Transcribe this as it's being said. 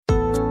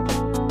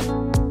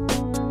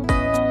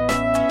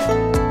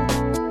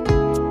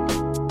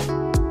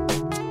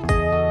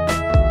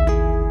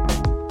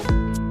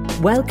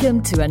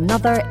Welcome to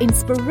another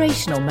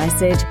inspirational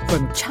message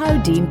from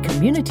Chowdean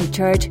Community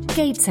Church,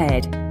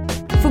 Gateshead.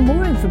 For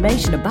more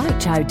information about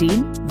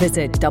Chowdean,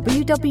 visit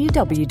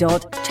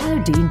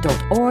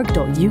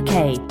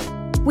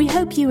www.chowdean.org.uk. We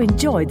hope you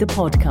enjoy the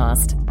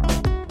podcast.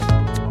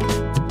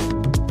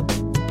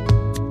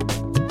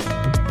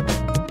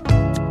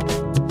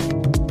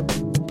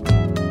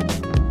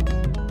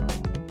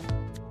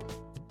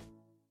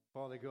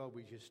 Father God,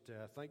 we just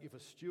thank you for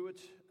Stuart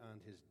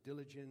and his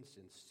diligence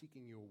in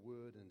seeking your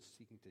word and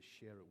seeking to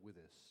share it with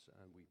us.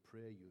 And we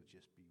pray you'll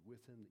just be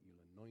with him, that you'll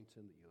anoint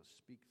him, that you'll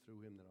speak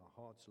through him, that our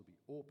hearts will be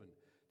open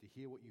to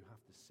hear what you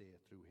have to say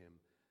through him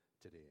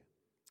today.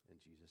 In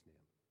Jesus'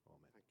 name,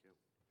 amen. Thank you.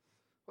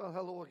 Well,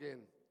 hello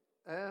again.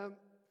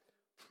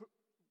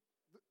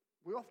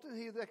 We often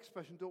hear the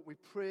expression, don't we,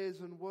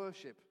 praise and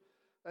worship.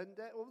 And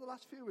over the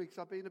last few weeks,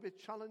 I've been a bit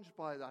challenged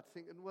by that,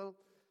 thinking, well,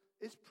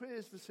 is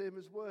praise the same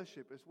as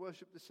worship? Is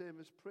worship the same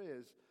as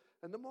praise?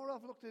 And the more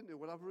I've looked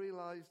into it, I've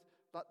realized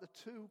that the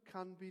two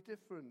can be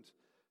different.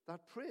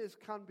 That praise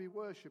can be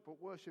worship,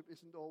 but worship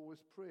isn't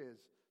always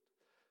praise.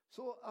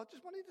 So I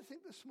just wanted to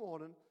think this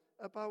morning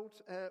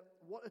about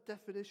what a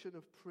definition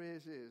of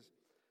praise is.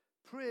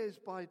 Praise,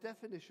 by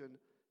definition,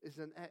 is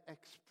an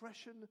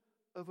expression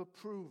of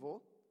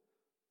approval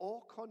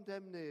or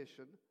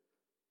condemnation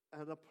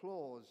and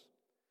applause.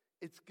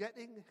 It's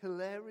getting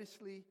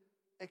hilariously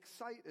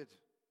excited.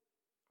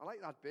 I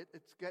like that bit.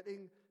 It's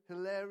getting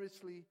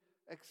hilariously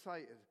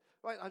excited.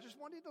 Right, I just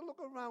wanted to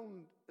look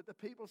around at the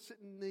people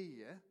sitting near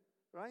you,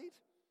 right?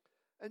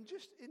 And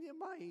just in your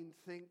mind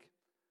think,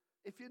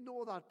 if you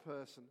know that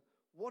person,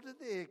 what do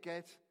they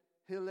get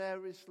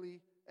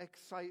hilariously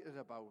excited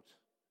about?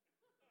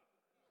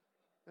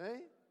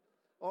 Eh?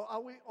 Or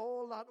are we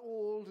all that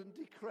old and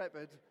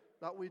decrepit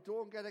that we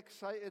don't get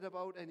excited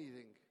about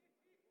anything?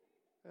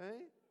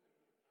 Eh?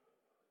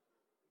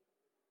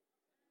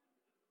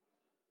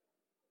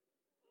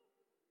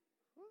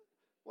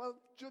 Well,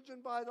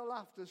 judging by the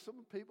laughter,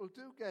 some people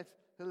do get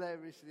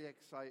hilariously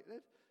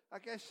excited. I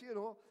guess,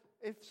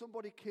 if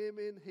somebody came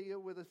in here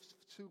with a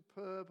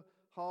superb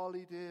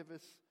Harley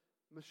Davidson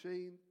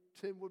machine,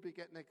 Tim would be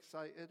getting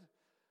excited.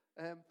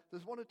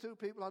 There's one or two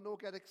people I know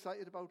get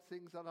excited about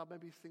things that I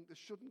maybe think they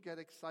shouldn't get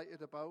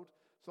excited about,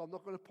 so I'm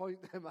not going to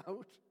point them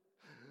out.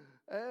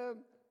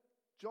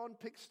 John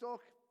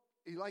Pickstock,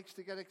 he likes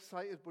to get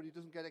excited, but he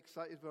doesn't get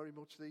excited very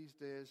much these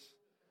days.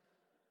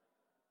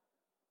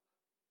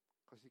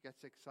 Because he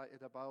gets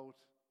excited about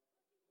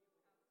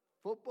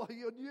football.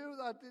 You knew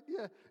that, didn't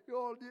you? You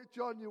all knew,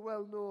 John, you're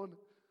well known.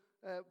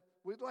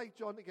 We'd like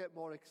John to get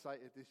more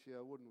excited this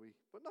year, wouldn't we?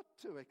 But not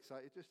too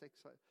excited, just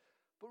excited.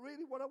 But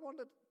really, what I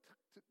wanted,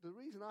 the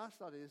reason I asked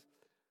that is,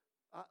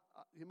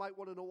 you might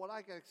want to know what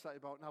I get excited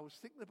about. And I was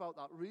thinking about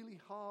that really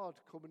hard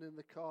coming in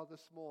the car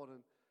this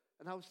morning.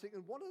 And I was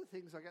thinking, one of the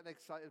things I get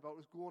excited about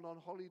is going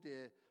on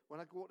holiday. When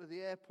I go to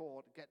the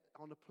airport, get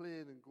on a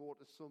plane and go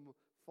to some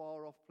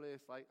far-off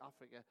place like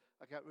Africa,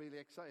 I get really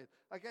excited.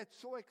 I get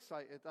so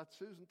excited that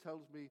Susan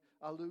tells me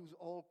I lose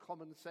all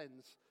common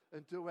sense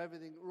and do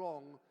everything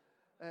wrong.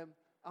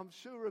 I'm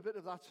sure a bit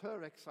of that's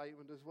her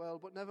excitement as well,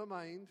 but never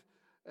mind.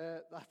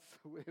 That's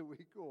the way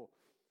we go.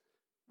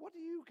 What do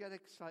you get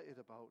excited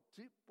about?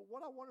 But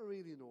what I want to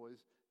really know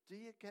is, do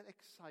you get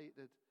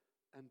excited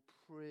and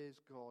praise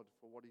God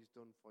for what he's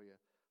done for you?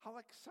 How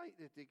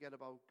excited do you get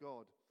about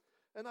God?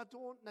 And I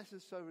don't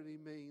necessarily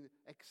mean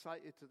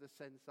excited to the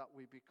sense that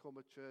we become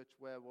a church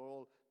where we're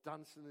all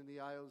dancing in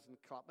the aisles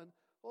and clapping,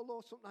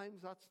 although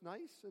sometimes that's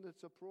nice and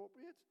it's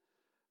appropriate.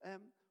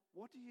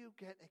 What do you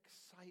get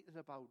excited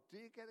about? Do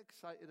you get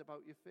excited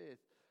about your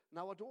faith?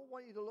 Now, I don't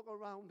want you to look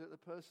around at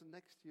the person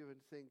next to you and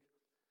think,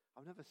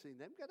 I've never seen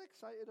them get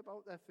excited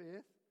about their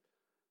faith.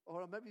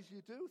 Or maybe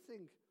you do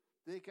think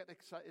they get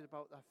excited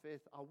about their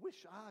faith. I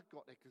wish I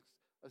got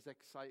as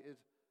excited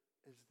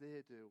as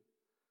they do.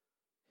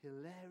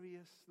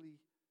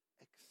 Hilariously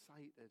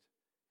excited.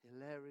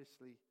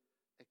 Hilariously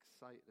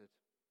excited.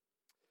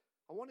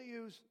 I want to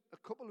use a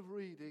couple of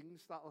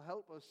readings that will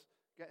help us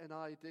get an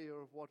idea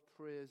of what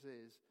praise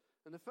is.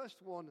 And the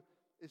first one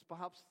is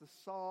perhaps the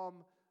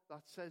psalm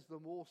that says the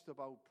most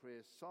about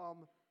praise.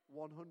 Psalm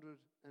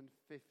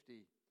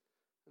 150.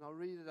 And I'll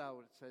read it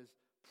out. It says,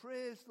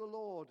 "Praise the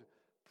Lord.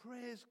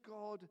 Praise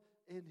God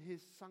in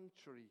his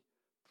sanctuary.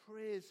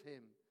 Praise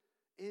him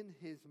in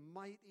his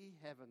mighty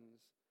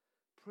heavens.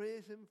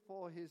 Praise him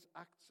for his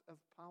acts of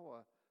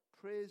power.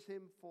 Praise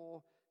him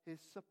for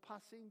his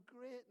surpassing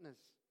greatness.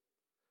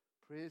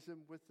 Praise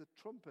him with the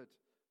trumpet,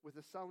 with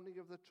the sounding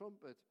of the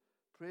trumpet.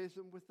 Praise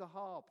him with the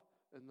harp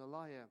and the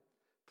lyre.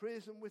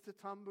 Praise him with the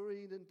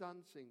tambourine and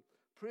dancing.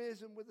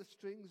 Praise him with the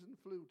strings and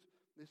flute."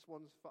 This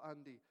one's for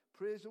Andy.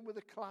 "Praise him with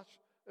the clash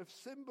of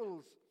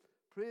cymbals.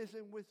 Praise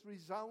him with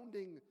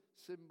resounding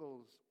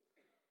cymbals.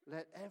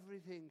 Let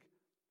everything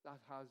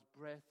that has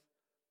breath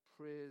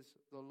praise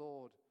the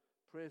Lord."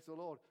 Praise the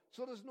Lord.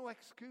 So there's no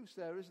excuse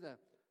there, is there?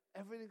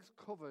 Everything's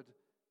covered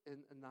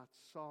in that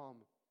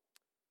psalm.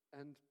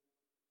 And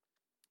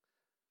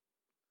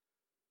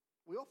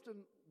we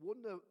often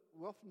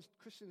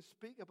Christians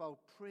speak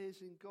about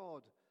praising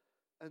God.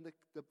 And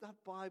that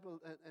Bible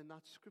and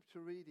that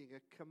scripture reading,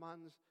 it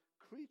commands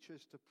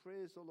creatures to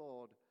praise the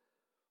Lord.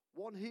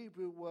 One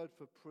Hebrew word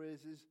for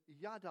praise is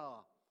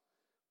yada,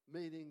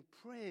 meaning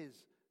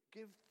praise,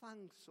 give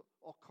thanks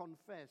or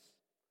confess.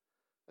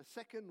 A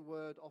second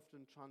word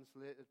often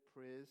translated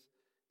praise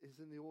is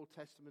in the Old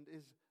Testament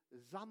is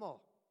zama.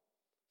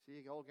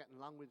 See, you're all getting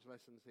language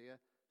lessons here.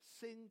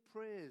 Sing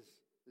praise.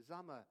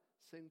 Zama,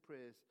 sing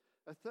praise.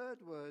 A third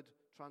word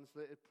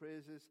translated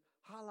praise is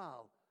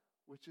halal,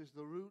 which is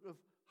the root of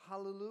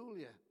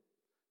hallelujah,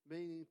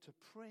 meaning to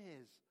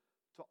praise,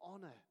 to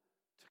honor,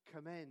 to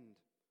commend.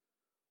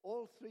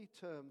 All three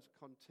terms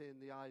contain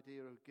the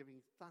idea of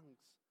giving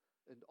thanks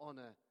and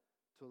honor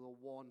to the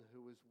one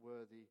who is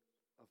worthy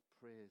of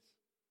praise.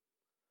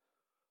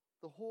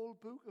 The whole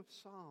book of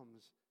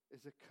Psalms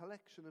is a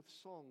collection of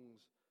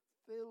songs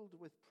filled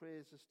with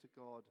praises to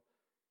God.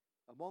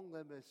 Among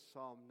them is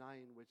Psalm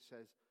 9, which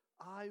says,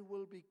 I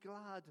will be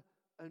glad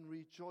and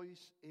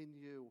rejoice in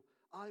you.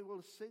 I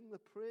will sing the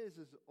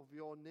praises of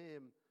your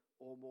name,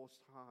 O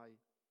Most High.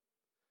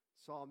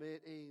 Psalm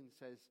 18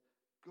 says,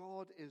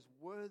 God is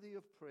worthy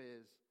of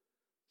praise.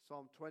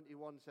 Psalm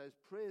 21 says,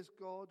 praise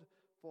God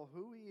for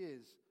who he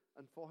is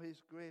and for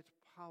his great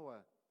power.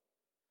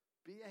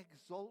 Be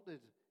exalted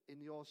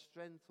in your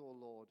strength, O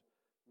Lord.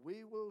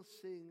 We will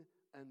sing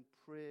and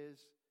praise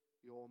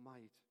your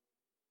might.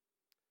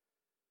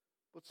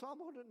 But Psalm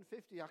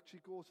 150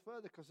 actually goes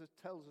further because it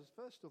tells us,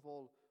 first of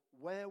all,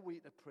 where we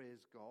to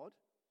praise God,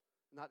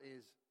 and that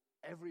is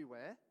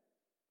everywhere.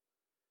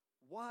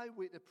 Why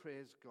we to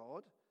praise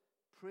God,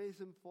 praise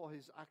him for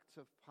his acts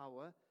of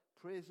power,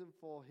 praise him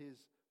for his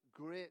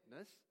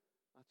greatness,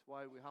 that's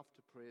why we have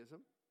to praise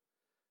him,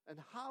 and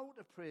how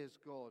to praise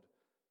God,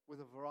 with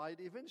a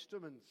variety of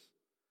instruments,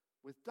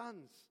 with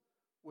dance,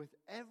 with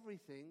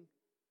everything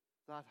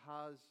that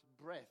has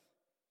breath.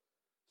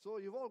 So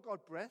you've all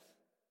got breath.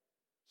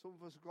 Some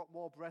of us have got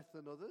more breath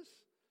than others,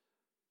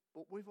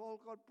 but we've all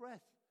got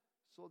breath.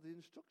 So the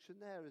instruction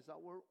there is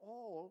that we're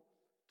all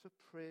to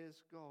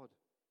praise God.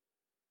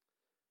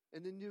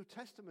 In the New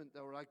Testament,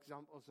 there are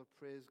examples of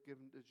praise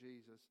given to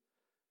Jesus.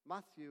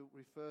 Matthew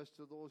refers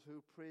to those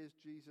who praised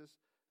Jesus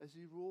as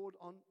he rode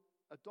on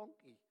a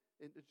donkey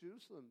into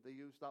Jerusalem. They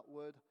used that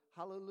word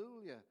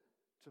hallelujah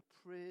to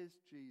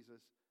praise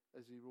Jesus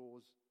as he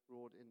rode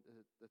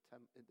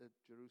into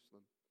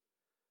Jerusalem.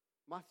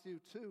 Matthew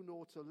 2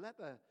 notes a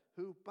leper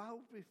who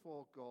bowed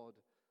before God.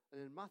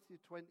 And in Matthew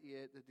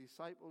 28, the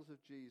disciples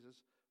of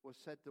Jesus were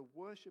said to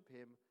worship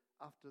him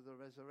after the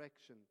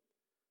resurrection.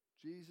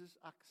 Jesus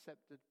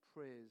accepted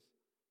praise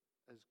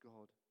as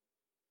God.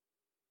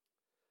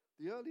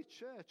 The early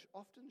church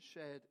often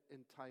shared in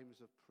times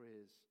of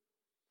praise.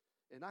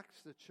 In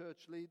Acts, the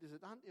church leaders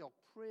at Antioch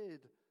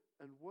prayed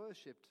and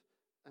worshipped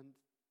and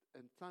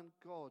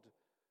thanked God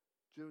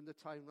during the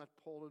time that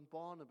Paul and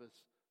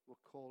Barnabas were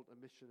called a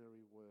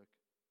missionary work.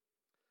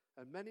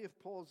 And many of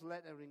Paul's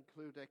letters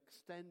include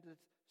extended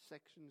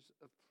sections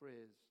of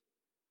praise.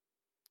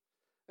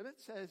 And it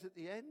says at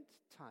the end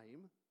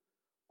time,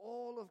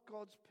 all of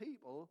God's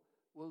people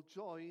will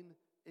join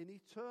in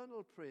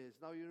eternal praise.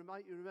 Now, you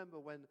might remember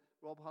when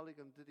Rob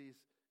Halligan did his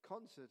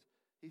concert,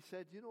 he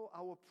said,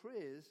 our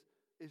praise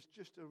is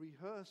just a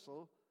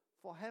rehearsal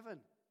for heaven.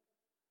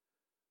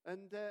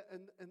 And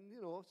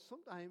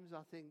sometimes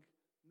I think,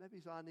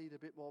 maybe I need a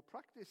bit more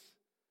practice,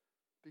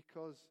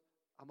 because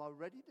am I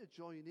ready to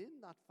join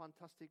in that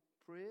fantastic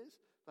praise,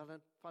 that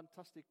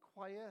fantastic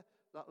choir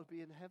that will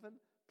be in heaven,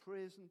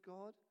 praising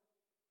God?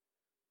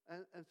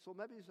 And so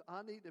maybe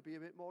I need to be a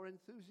bit more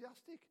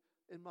enthusiastic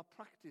in my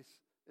practice,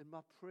 in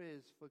my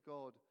praise for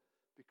God,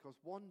 because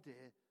one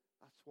day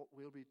that's what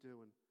we'll be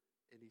doing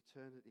in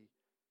eternity,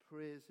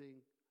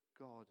 praising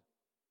God.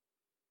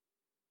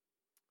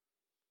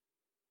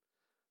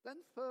 Then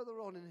further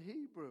on in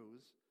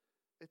Hebrews,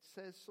 it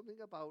says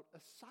something about a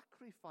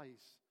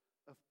sacrifice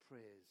of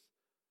praise.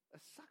 A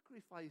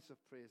sacrifice of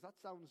praise. That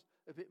sounds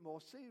a bit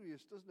more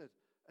serious, doesn't it?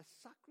 A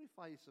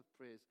sacrifice of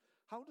praise.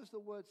 How does the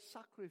word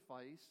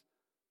sacrifice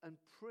and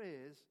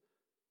praise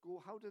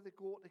go? How do they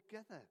go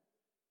together?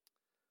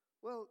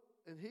 Well,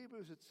 in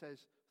Hebrews it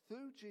says,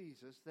 through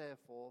Jesus,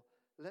 therefore,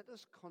 let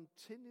us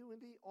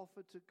continually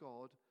offer to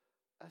God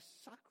a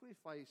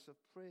sacrifice of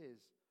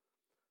praise,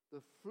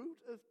 the fruit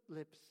of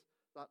lips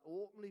that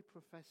openly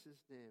profess his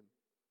name.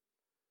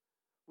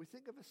 We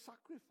think of a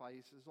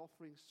sacrifice as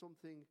offering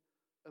something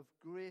of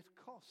great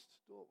cost,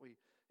 don't we?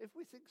 If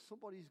we think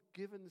somebody's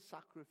given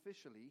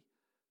sacrificially,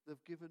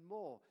 they've given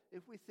more.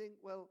 If we think,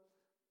 well,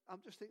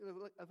 I'm just thinking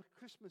of a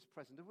Christmas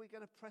present. If we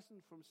get a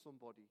present from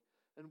somebody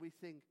and we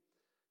think,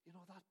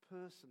 that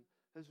person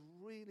has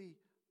really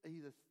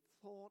either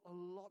thought a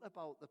lot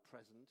about the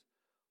present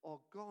or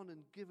gone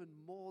and given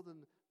more than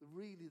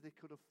really they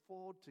could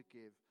afford to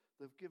give.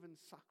 They've given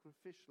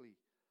sacrificially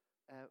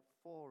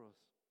for us.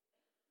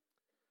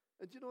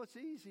 And it's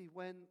easy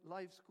when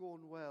life's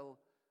going well,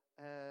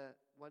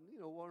 when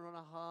we're on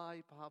a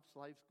high, perhaps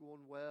life's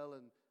going well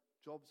and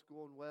job's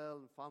going well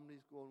and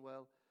family's going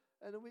well,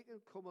 and then we can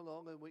come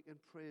along and we can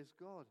praise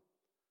God.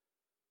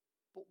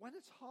 But when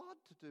it's hard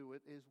to do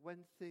it is when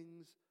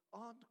things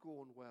aren't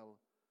going well,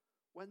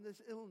 when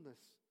there's illness.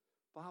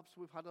 Perhaps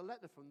we've had a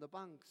letter from the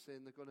bank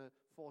saying they're going to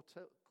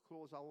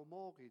foreclose our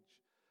mortgage.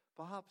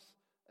 Perhaps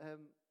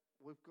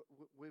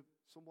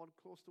someone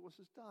close to us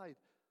has died.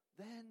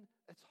 Then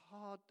it's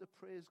hard to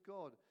praise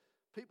God.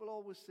 People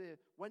always say,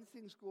 when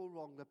things go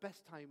wrong, the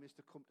best time is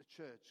to come to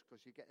church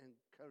because you get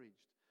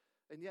encouraged.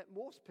 And yet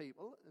most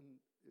people, and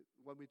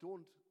when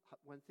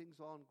things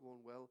aren't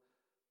going well,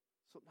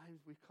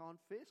 sometimes we can't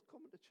face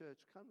coming to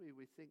church, can we?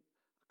 We think,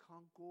 I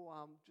can't go,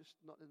 I'm just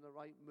not in the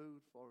right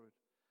mood for it.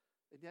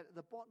 And yet at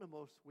the bottom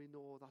of us, we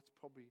know that's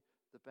probably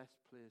the best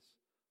place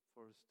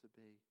for us to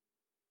be.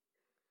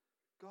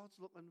 God's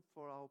looking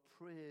for our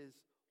praise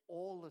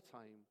all the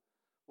time,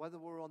 whether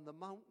we're on the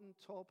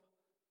mountaintop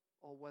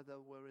or whether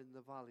we're in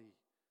the valley.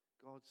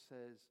 God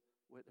says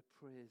we're to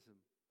praise him.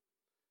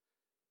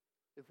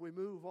 If we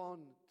move on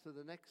to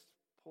the next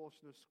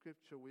portion of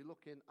Scripture, we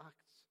look in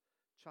Acts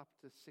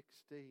chapter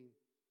 16.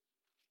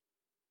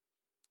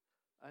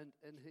 And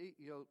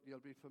you'll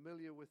be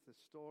familiar with the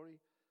story,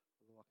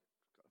 although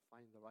I've got to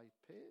find the right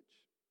page.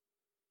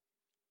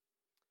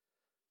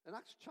 In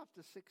Acts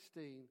chapter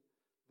 16,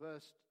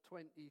 verse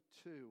 22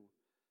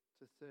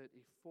 to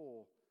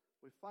 34,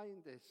 we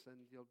find this, and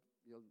you'll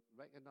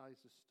recognize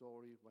the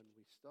story when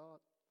we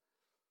start,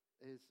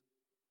 is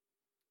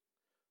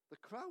the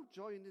crowd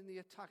joined in the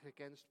attack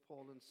against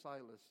Paul and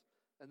Silas,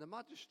 and the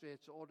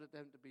magistrates ordered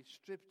them to be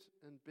stripped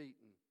and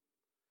beaten.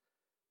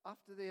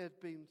 After they had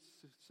been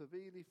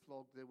severely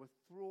flogged, they were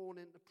thrown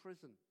into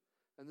prison,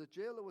 and the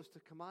jailer was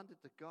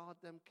commanded to guard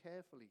them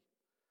carefully.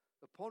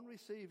 Upon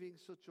receiving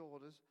such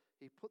orders,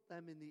 he put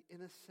them in the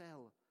inner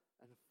cell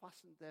and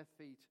fastened their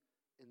feet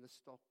in the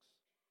stocks.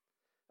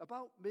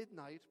 About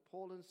midnight,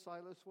 Paul and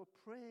Silas were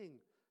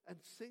praying and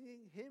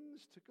singing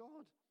hymns to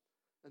God,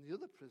 and the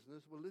other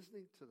prisoners were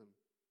listening to them.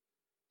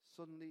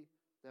 Suddenly,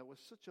 there was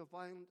such a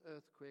violent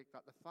earthquake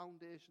that the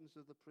foundations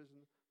of the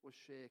prison were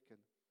shaken.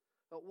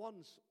 At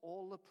once,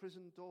 all the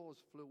prison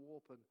doors flew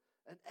open,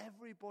 and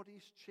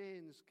everybody's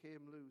chains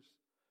came loose.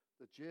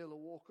 The jailer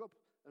woke up,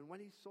 and when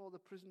he saw the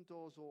prison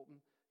doors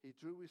open, he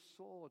drew his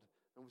sword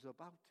and was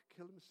about to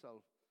kill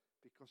himself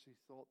because he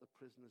thought the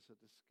prisoners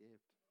had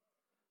escaped.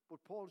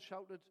 But Paul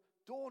shouted,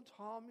 "Don't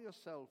harm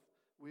yourself,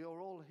 we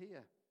are all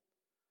here."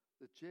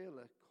 The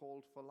jailer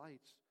called for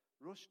lights,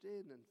 rushed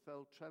in, and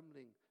fell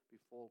trembling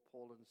before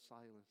Paul and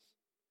Silas.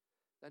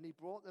 Then he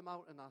brought them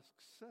out and asked,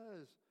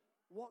 "Sirs,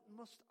 what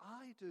must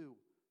I do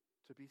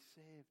to be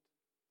saved?"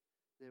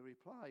 They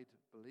replied,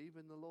 "Believe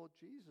in the Lord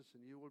Jesus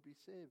and you will be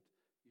saved,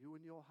 you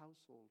and your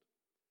household."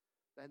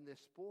 Then they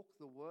spoke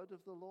the word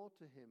of the Lord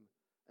to him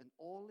and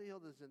all the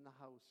others in the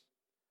house.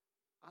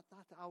 At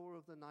that hour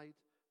of the night,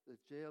 the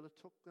jailer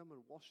took them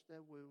and washed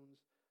their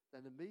wounds.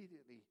 Then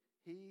immediately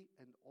he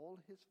and all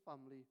his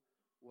family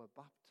were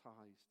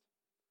baptized.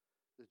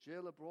 The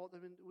jailer brought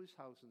them into his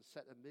house and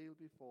set a meal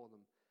before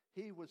them.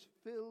 He was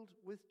filled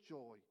with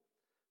joy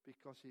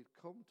because he'd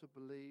come to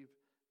believe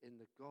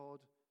in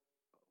God,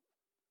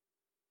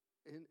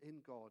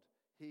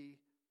 he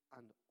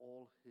and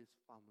all his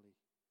family.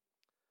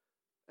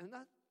 And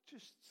that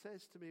just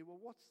says to me, well,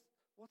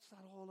 what's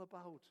that all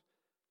about?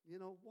 You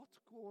know, what's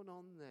going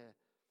on there?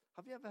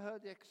 Have you ever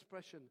heard the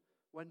expression,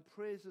 when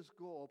praises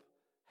go up,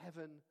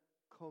 heaven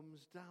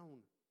comes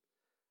down?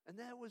 And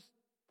there was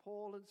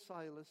Paul and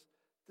Silas.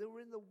 They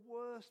were in the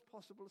worst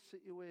possible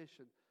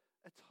situation.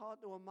 It's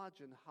hard to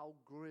imagine how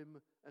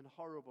grim and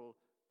horrible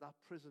that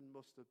prison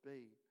must have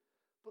been.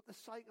 But the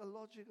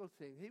psychological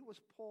thing, he was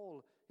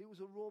Paul. He was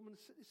a Roman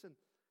citizen.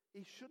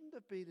 He shouldn't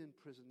have been in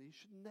prison. He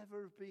should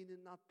never have been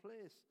in that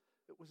place.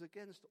 It was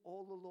against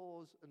all the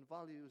laws and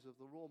values of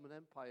the Roman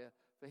Empire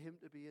for him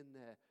to be in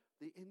there.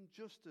 The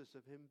injustice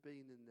of him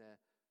being in there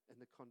in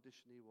the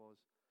condition he was.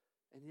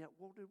 And yet,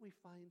 what did we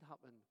find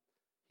happen?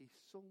 He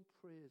sung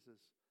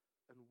praises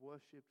and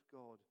worshipped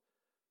God.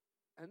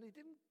 And they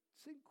didn't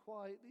sing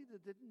quietly.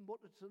 They didn't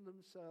mutter to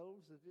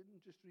themselves. They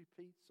didn't just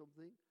repeat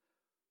something.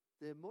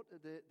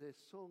 They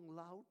sung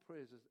loud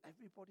praises.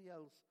 Everybody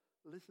else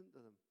listened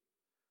to them.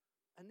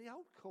 And the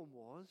outcome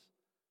was,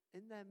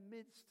 in their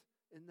midst,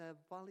 in their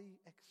valley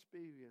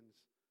experience,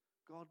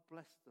 God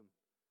blessed them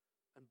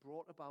and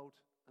brought about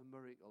a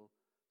miracle,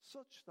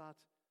 such that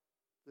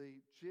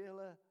the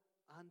jailer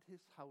and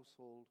his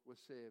household were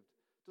saved.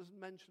 Doesn't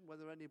mention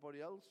whether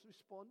anybody else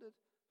responded.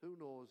 Who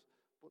knows?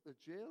 But the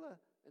jailer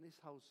and his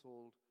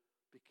household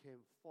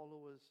became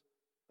followers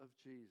of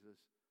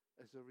Jesus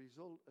as a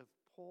result of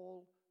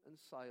Paul and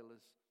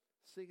Silas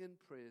singing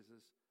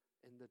praises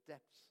in the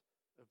depths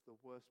of the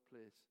worst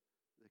place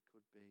they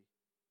could be.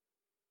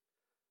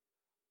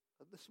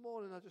 And this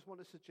morning, I just want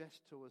to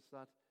suggest to us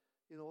that,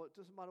 it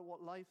doesn't matter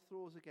what life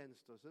throws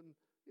against us. And,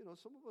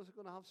 some of us are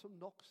going to have some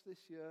knocks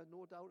this year,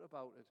 no doubt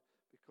about it,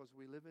 because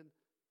we live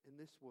in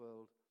this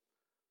world.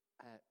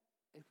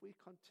 If we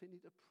continue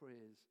to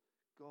praise,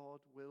 God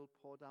will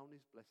pour down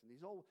his blessing.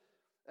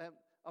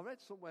 I read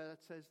somewhere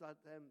that says that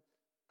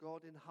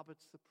God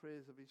inhabits the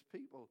praise of his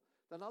people.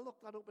 Then I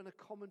looked that up in a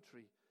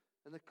commentary,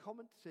 and the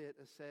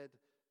commentator said,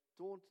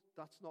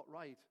 That's not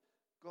right.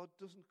 God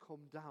doesn't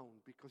come down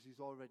because he's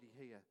already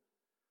here.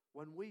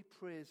 When we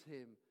praise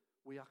him,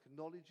 we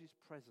acknowledge his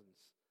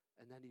presence,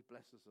 and then he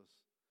blesses us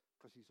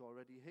because he's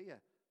already here.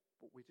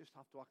 But we just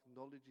have to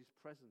acknowledge his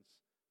presence,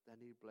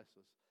 then he'll bless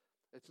us.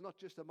 It's not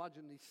just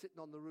imagine he's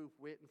sitting on the roof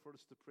waiting for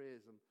us to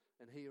praise him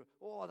and hear,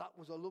 oh, that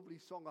was a lovely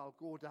song, I'll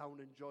go down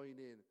and join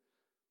in.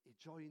 He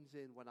joins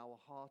in when our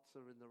hearts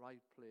are in the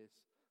right place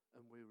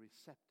and we're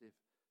receptive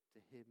to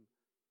him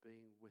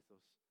being with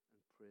us and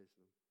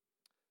praising him.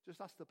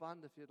 Just ask the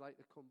band if you'd like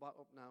to come back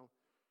up now.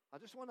 I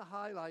just want to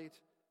highlight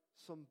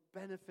some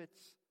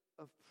benefits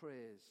of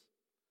praise.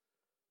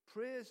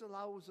 Praise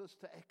allows us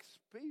to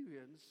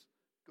experience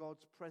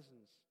God's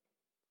presence.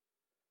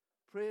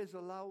 Praise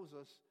allows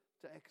us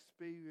to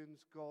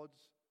experience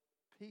God's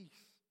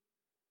peace.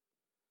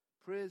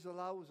 Praise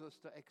allows us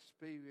to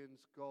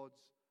experience God's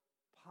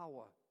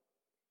power.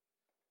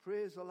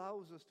 Praise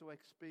allows us to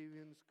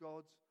experience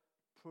God's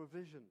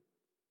provision.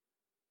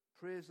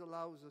 Praise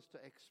allows us to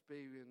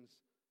experience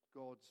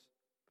God's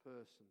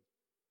person.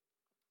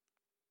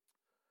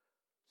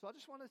 So I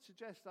just want to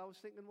suggest, I was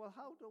thinking, well,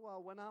 how do I,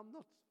 when I'm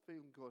not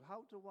feeling good,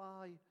 how do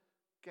I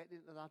get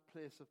into that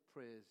place of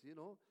praise? You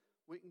know,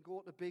 we can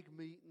go to big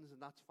meetings and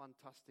that's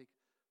fantastic,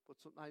 but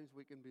sometimes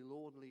we can be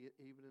lonely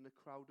even in a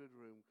crowded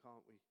room,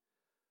 can't we?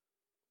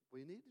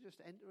 We need to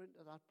just enter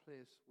into that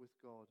place with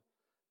God.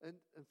 And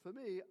for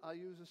me, I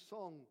use a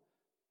song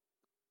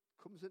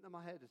comes into my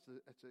head. It's a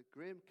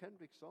Graham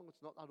Kendrick song. It's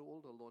not that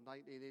old, although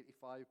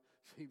 1985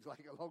 seems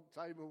like a long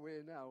time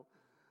away now.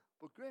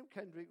 But Graham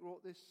Kendrick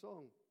wrote this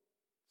song.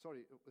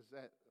 Sorry, it was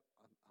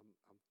I'm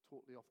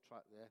totally off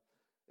track there.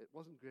 It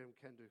wasn't Graham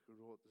Kendrick who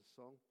wrote this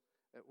song.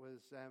 It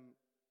was just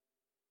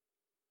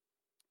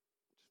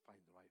find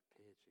the right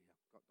page here.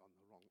 I've got on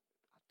the wrong.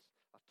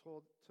 I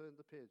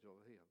turned the page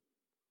over here.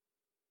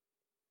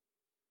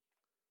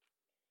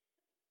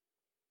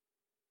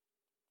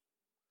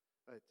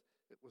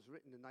 It was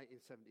written in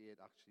 1978,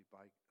 actually,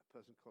 by a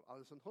person called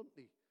Alison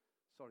Huntley.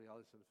 Sorry,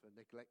 Alison, for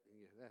neglecting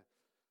you there.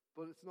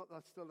 But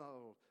that's still not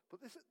old.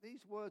 But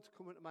these words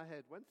come into my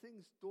head. When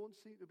things don't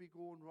seem to be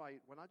going right,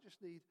 when I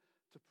just need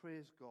to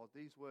praise God,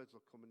 these words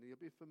will come, and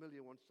you'll be familiar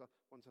once I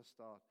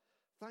start.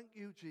 Thank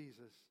you,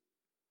 Jesus.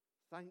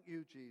 Thank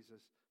you,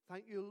 Jesus.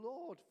 Thank you,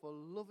 Lord, for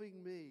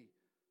loving me.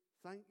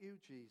 Thank you,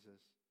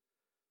 Jesus.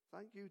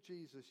 Thank you,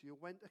 Jesus. You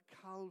went to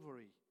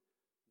Calvary.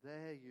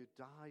 There you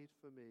died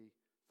for me.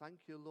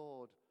 Thank you,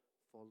 Lord,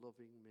 for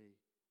loving me.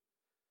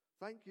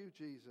 Thank you,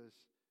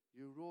 Jesus.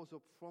 You rose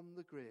up from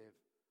the grave.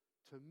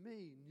 To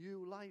me,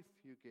 new life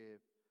you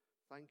gave.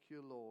 Thank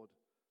you, Lord,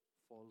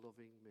 for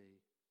loving me.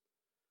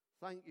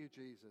 Thank you,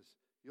 Jesus.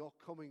 You're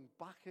coming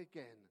back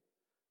again,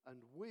 and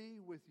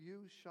we with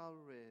you shall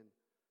reign.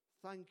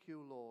 Thank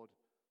you, Lord,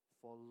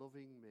 for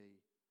loving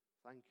me.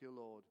 Thank you,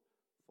 Lord,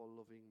 for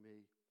loving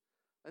me.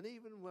 And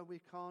even when we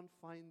can't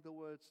find the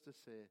words to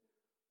say,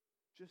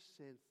 just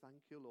saying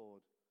thank you,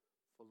 Lord,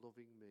 for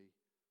loving me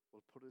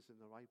will put us in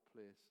the right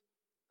place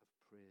of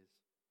praise.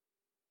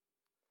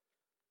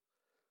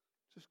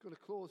 Just going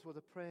to close with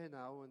a prayer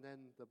now, and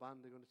then the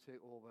band are going to take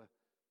over.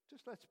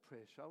 Just let's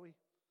pray, shall we?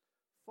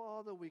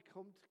 Father, we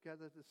come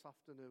together this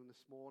afternoon,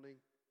 this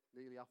morning,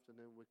 nearly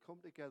afternoon. We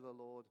come together,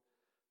 Lord,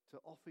 to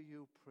offer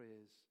you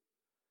praise.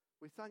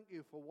 We thank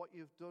you for what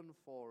you've done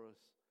for us.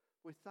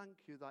 We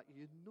thank you that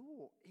you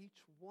know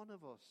each one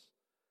of us.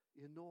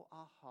 You know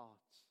our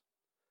hearts.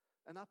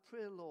 And I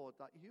pray, Lord,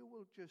 that you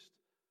will just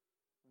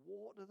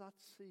water that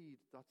seed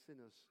that's in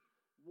us.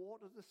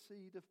 Water the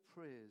seed of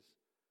praise,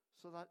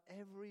 so that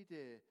every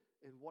day,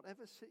 in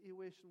whatever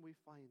situation we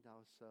find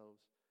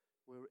ourselves,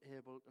 we're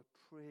able to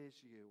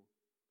praise you.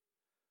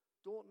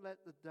 Don't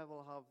let the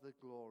devil have the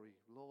glory.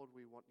 Lord,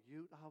 we want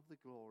you to have the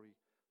glory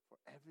for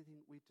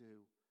everything we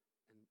do,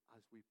 and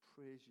as we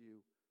praise you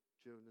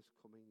during this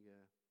coming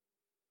year.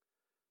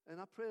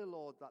 And I pray,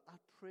 Lord, that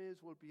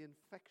praise will be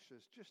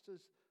infectious, just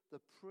as the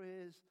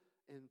praise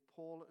in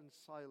Paul and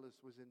Silas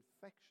was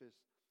infectious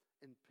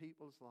in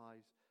people's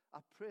lives. I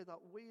pray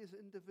that we as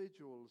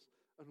individuals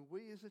and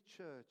we as a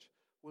church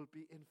will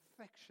be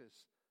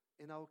infectious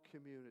in our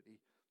community.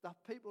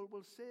 That people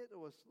will say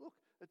to us, look,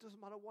 it doesn't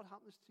matter what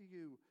happens to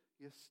you,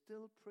 you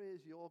still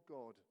praise your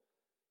God.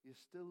 You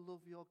still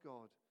love your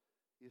God.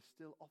 You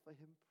still offer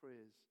him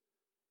praise.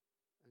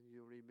 And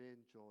you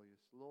remain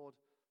joyous. Lord,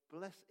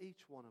 bless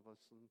each one of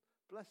us and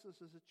bless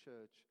us as a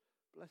church.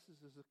 Bless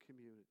us as a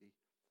community.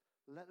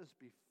 Let us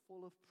be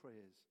full of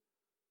praise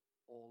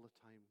all the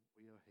time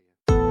we are here.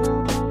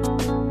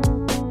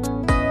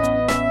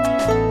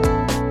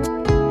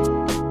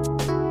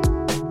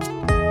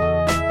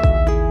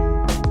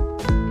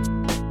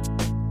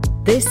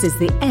 This is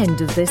the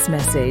end of this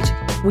message.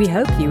 We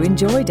hope you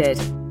enjoyed it.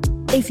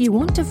 If you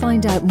want to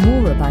find out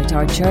more about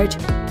our church,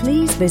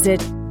 please visit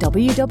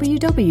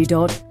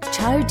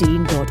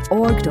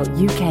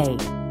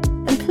www.chowdean.org.uk.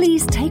 And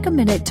please take a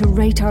minute to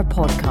rate our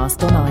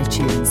podcast on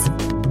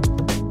iTunes.